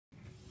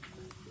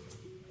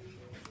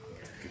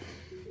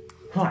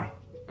Hi,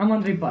 I'm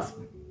Andrei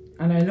Pascu,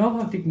 and I love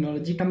how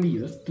technology can be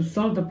used to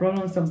solve the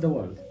problems of the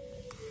world.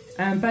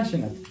 I am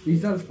passionate,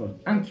 resourceful,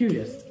 and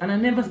curious, and I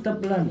never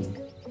stop learning.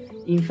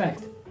 In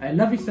fact, I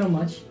love it so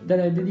much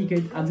that I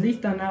dedicate at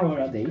least an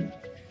hour a day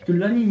to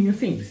learning new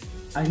things.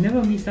 I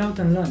never miss out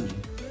on learning.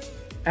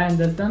 I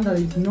understand that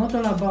it's not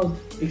all about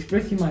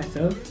expressing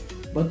myself,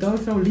 but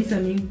also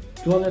listening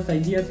to others'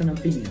 ideas and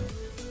opinions.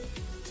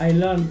 I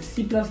learned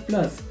C++,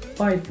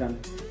 Python,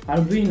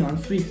 Arduino and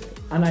Swift,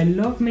 and I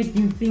love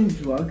making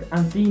things work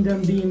and seeing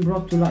them being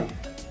brought to life.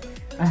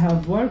 I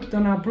have worked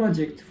on a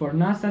project for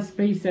NASA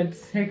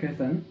SpaceX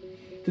Hackathon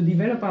to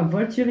develop a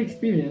virtual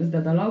experience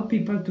that allows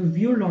people to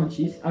view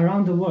launches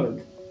around the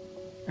world.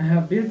 I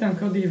have built and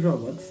coded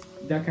robots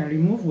that can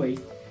remove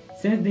waste,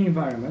 sense the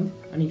environment,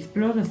 and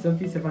explore the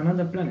surface of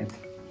another planet.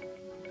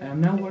 I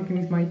am now working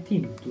with my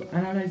team to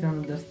analyze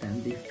and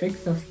understand the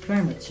effects of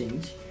climate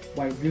change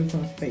while built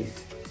on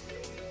space.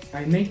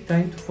 I make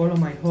time to follow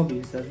my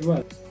hobbies as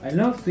well. I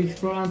love to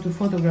explore and to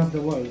photograph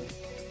the world.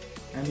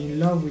 I'm in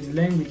love with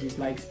languages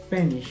like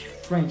Spanish,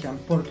 French and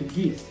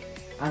Portuguese,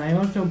 and I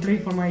also play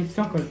for my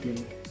soccer team,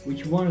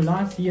 which won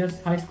last year's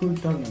high school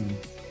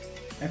tournament.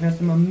 I've had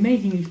some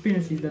amazing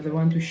experiences that I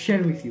want to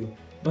share with you,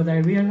 but I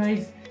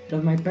realize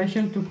that my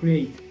passion to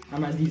create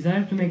and my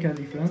desire to make a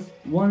difference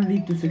won't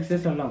lead to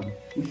success alone,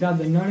 without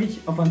the knowledge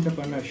of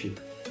entrepreneurship.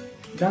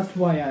 That's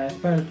why I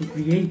aspire to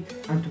create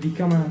and to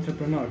become an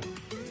entrepreneur.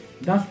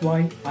 That's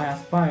why I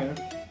aspire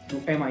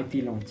to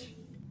MIT Launch.